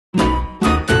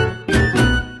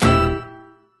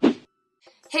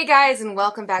Hey guys, and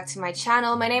welcome back to my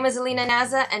channel. My name is Alina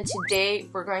Naza, and today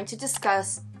we're going to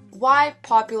discuss why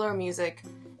popular music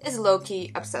is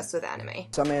low-key obsessed with anime.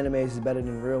 Some animes is better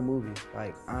than real movies,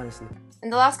 like, honestly. In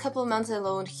the last couple of months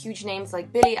alone, huge names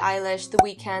like Billie Eilish, The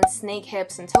Weeknd, Snake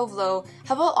Hips, and Tovlo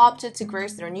have all opted to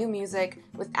grace their new music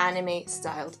with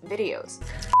anime-styled videos.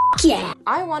 Yeah.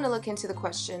 I want to look into the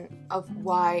question of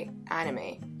why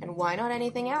anime, and why not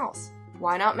anything else?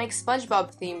 Why not make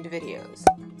SpongeBob-themed videos?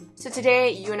 So today,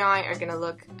 you and I are going to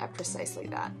look at precisely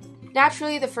that.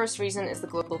 Naturally, the first reason is the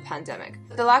global pandemic.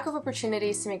 With the lack of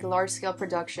opportunities to make large-scale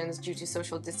productions due to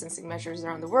social distancing measures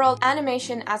around the world,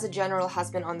 animation as a general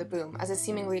has been on the boom as a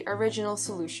seemingly original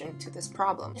solution to this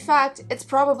problem. In fact, it's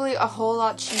probably a whole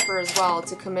lot cheaper as well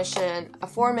to commission a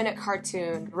 4-minute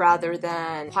cartoon rather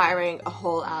than hiring a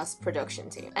whole-ass production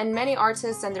team. And many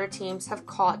artists and their teams have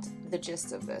caught the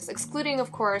gist of this, excluding,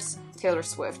 of course, Taylor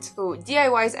Swift, who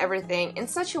DIYs everything in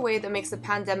such a way that makes the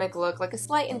pandemic look like a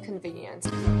slight inconvenience.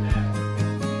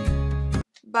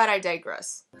 But I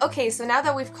digress. Okay, so now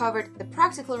that we've covered the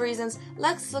practical reasons,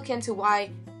 let's look into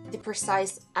why the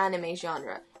precise anime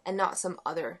genre and not some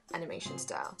other animation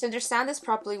style. To understand this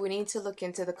properly, we need to look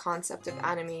into the concept of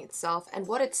anime itself and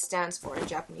what it stands for in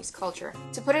Japanese culture.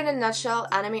 To put it in a nutshell,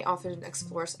 anime often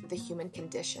explores the human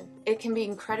condition. It can be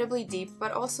incredibly deep,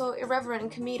 but also irreverent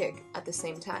and comedic at the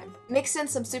same time. Mix in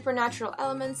some supernatural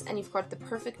elements and you've got the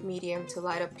perfect medium to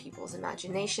light up people's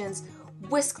imaginations,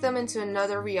 whisk them into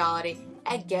another reality,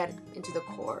 and get into the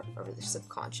core of their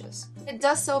subconscious. It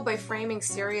does so by framing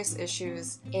serious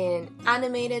issues in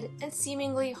animated and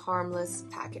seemingly harmless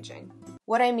packaging.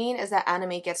 What I mean is that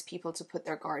anime gets people to put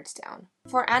their guards down.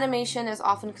 For animation is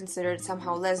often considered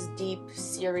somehow less deep,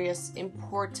 serious,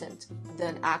 important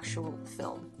than actual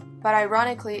film. But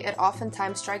ironically, it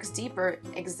oftentimes strikes deeper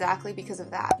exactly because of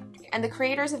that. And the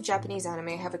creators of Japanese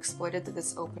anime have exploited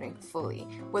this opening fully,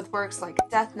 with works like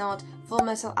Death Note,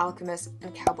 Fullmetal Alchemist,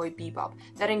 and Cowboy Bebop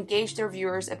that engage their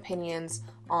viewers' opinions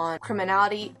on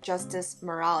criminality, justice,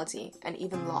 morality, and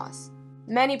even loss.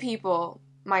 Many people,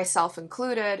 myself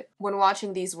included, when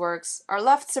watching these works, are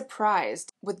left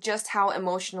surprised with just how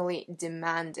emotionally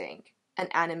demanding an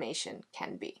animation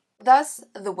can be. Thus,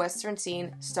 the Western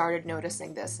scene started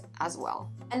noticing this as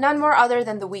well. And none more other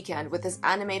than The Weeknd with his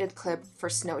animated clip for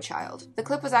Snowchild. The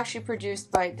clip was actually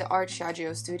produced by the Art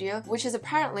Shagio studio, which is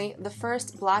apparently the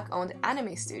first Black-owned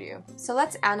anime studio. So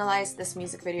let's analyze this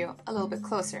music video a little bit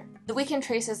closer. The Weeknd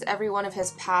traces every one of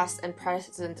his past and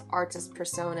present artist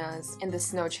personas in the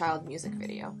Snowchild music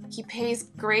video. He pays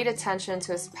great attention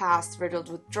to his past riddled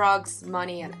with drugs,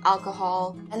 money, and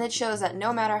alcohol, and it shows that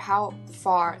no matter how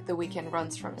far The Weeknd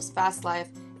runs from his fast life,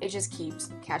 it just keeps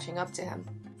catching up to him.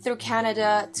 Through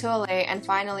Canada to LA and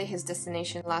finally his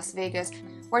destination Las Vegas,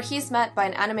 where he's met by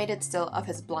an animated still of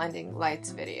his Blinding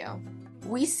Lights video.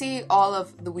 We see all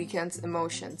of The Weeknd's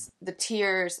emotions, the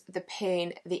tears, the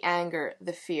pain, the anger,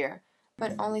 the fear,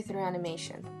 but only through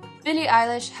animation. Billie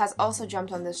Eilish has also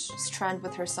jumped on this trend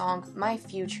with her song My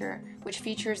Future, which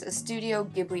features a Studio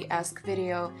Ghibli-esque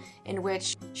video in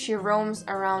which she roams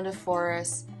around a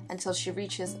forest until she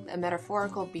reaches a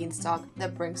metaphorical beanstalk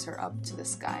that brings her up to the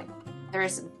sky.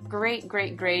 There's great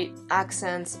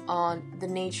accents on the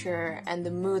nature and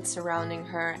the mood surrounding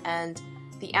her, and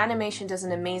the animation does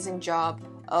an amazing job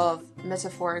of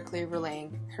metaphorically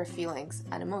relaying her feelings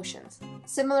and emotions.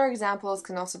 Similar examples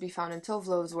can also be found in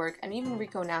Tovlo's work and even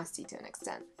Rico Nasty to an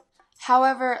extent.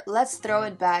 However, let's throw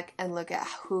it back and look at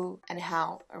who and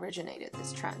how originated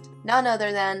this trend. None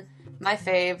other than my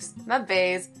faves, my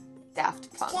baes,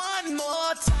 Daft Punk.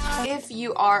 If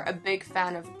you are a big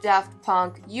fan of Daft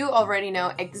Punk, you already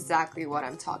know exactly what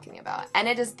I'm talking about. And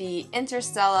it is the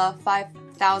Interstellar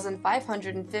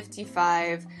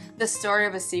 5555, The Story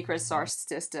of a Secret Source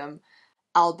System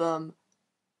album,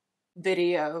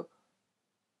 video,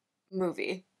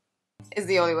 movie. Is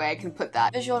the only way I can put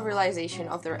that. Visual realization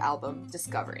of their album,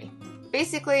 Discovery.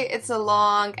 Basically, it's a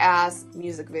long-ass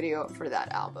music video for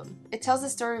that album. It tells the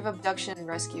story of abduction and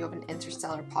rescue of an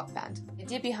interstellar pop band. The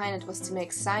idea behind it was to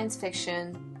make science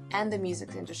fiction and the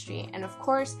music industry, and of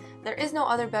course, there is no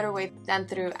other better way than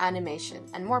through animation,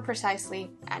 and more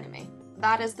precisely, anime.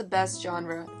 That is the best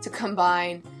genre to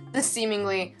combine the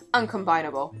seemingly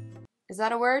uncombinable. Is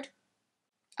that a word?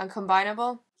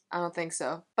 Uncombinable? I don't think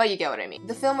so, but you get what I mean.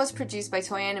 The film was produced by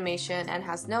Toei Animation and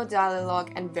has no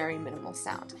dialogue and very minimal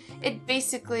sound. It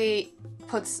basically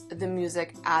puts the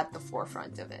music at the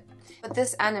forefront of it. But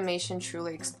this animation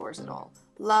truly explores it all.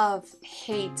 Love,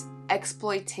 hate,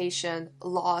 exploitation,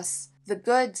 loss, the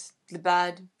good, the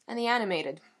bad, and the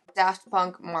animated. Daft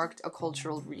Punk marked a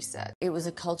cultural reset. It was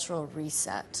a cultural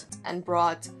reset. And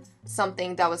brought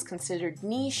something that was considered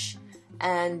niche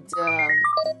and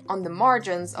on the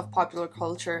margins of popular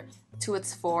culture to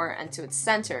its fore and to its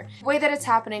center. The way that it's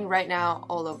happening right now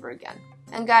all over again.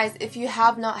 And guys, if you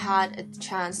have not had a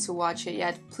chance to watch it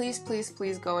yet, please, please,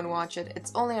 please go and watch it.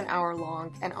 It's only an hour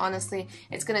long, and honestly,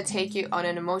 it's gonna take you on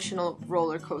an emotional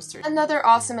roller coaster. Another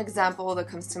awesome example that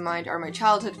comes to mind are my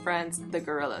childhood friends, the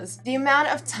Gorillaz. The amount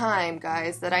of time,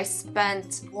 guys, that I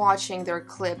spent watching their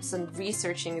clips and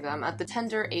researching them at the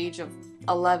tender age of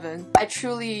 11, I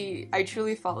truly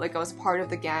felt like I was part of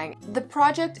the gang. The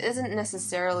project isn't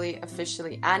necessarily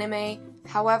officially anime,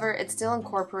 however, it still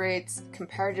incorporates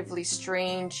comparatively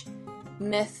strange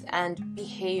myth and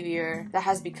behavior that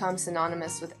has become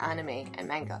synonymous with anime and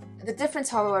manga. The difference,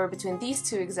 however, between these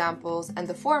two examples and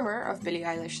the former of Billie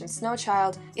Eilish and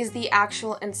Snowchild is the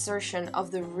actual insertion of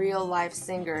the real-life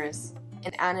singers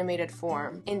in animated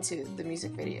form into the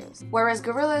music videos. Whereas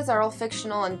Gorillaz are all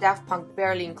fictional and Daft Punk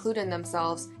barely included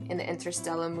themselves in the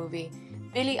Interstellar movie,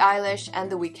 Billie Eilish and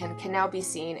The Weeknd can now be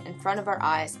seen in front of our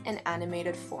eyes in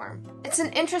animated form. It's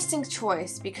an interesting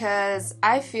choice because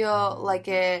I feel like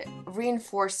it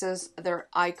reinforces their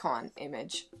icon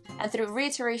image. And through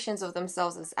reiterations of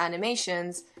themselves as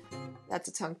animations, that's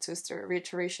a tongue twister,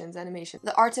 reiterations, animation,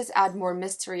 the artists add more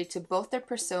mystery to both their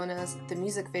personas, the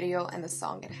music video, and the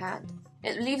song at hand.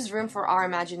 It leaves room for our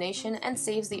imagination and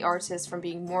saves the artist from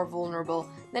being more vulnerable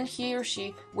than he or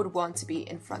she would want to be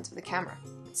in front of the camera.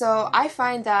 So I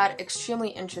find that extremely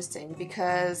interesting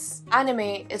because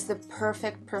anime is the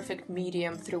perfect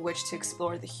medium through which to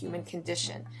explore the human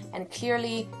condition, and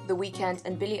clearly The Weeknd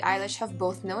and Billie Eilish have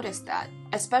both noticed that,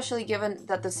 especially given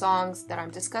that the songs that I'm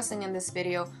discussing in this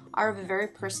video are of a very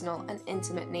personal and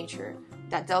intimate nature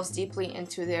that delves deeply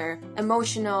into their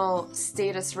emotional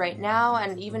status right now,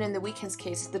 and even in The Weeknd's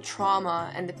case, the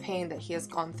trauma and the pain that he has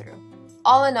gone through.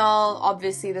 All in all,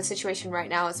 obviously the situation right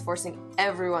now is forcing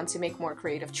everyone to make more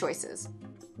creative choices.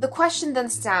 The question then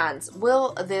stands,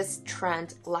 will this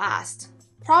trend last?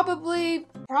 Probably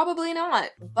not,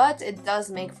 but it does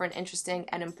make for an interesting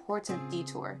and important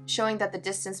detour, showing that the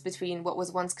distance between what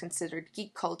was once considered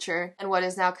geek culture and what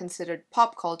is now considered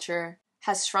pop culture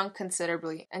has shrunk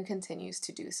considerably and continues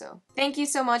to do so. Thank you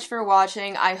so much for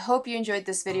watching. I hope you enjoyed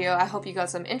this video. I hope you got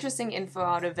some interesting info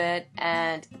out of it.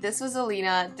 And this was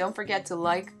Alina. Don't forget to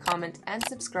like, comment, and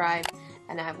subscribe.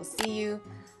 And I will see you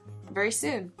very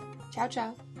soon. Ciao,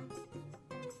 ciao.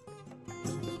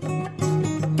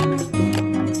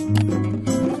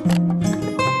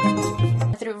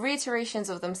 Through reiterations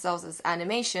of themselves as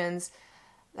animations,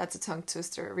 that's a tongue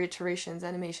twister, reiterations,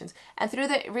 animations, and through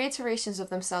the reiterations of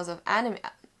themselves of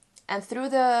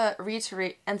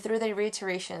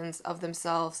reiterations of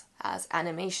themselves as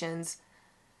animations,